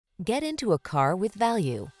Get into a car with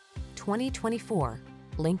value. 2024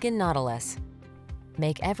 Lincoln Nautilus.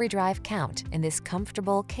 Make every drive count in this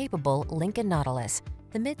comfortable, capable Lincoln Nautilus,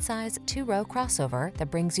 the midsize two-row crossover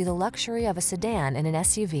that brings you the luxury of a sedan and an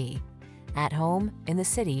SUV. At home, in the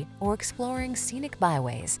city, or exploring scenic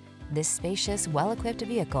byways, this spacious, well-equipped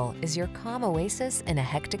vehicle is your calm oasis in a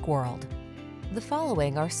hectic world. The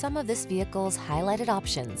following are some of this vehicle's highlighted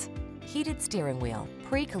options: heated steering wheel,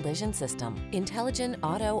 pre-collision system, intelligent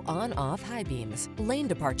auto on-off high beams, lane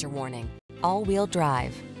departure warning, all-wheel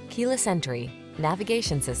drive, keyless entry,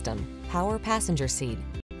 navigation system, power passenger seat,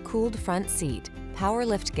 cooled front seat, power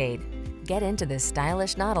liftgate. Get into this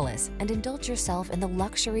stylish Nautilus and indulge yourself in the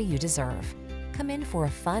luxury you deserve. Come in for a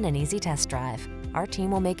fun and easy test drive. Our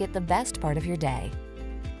team will make it the best part of your day.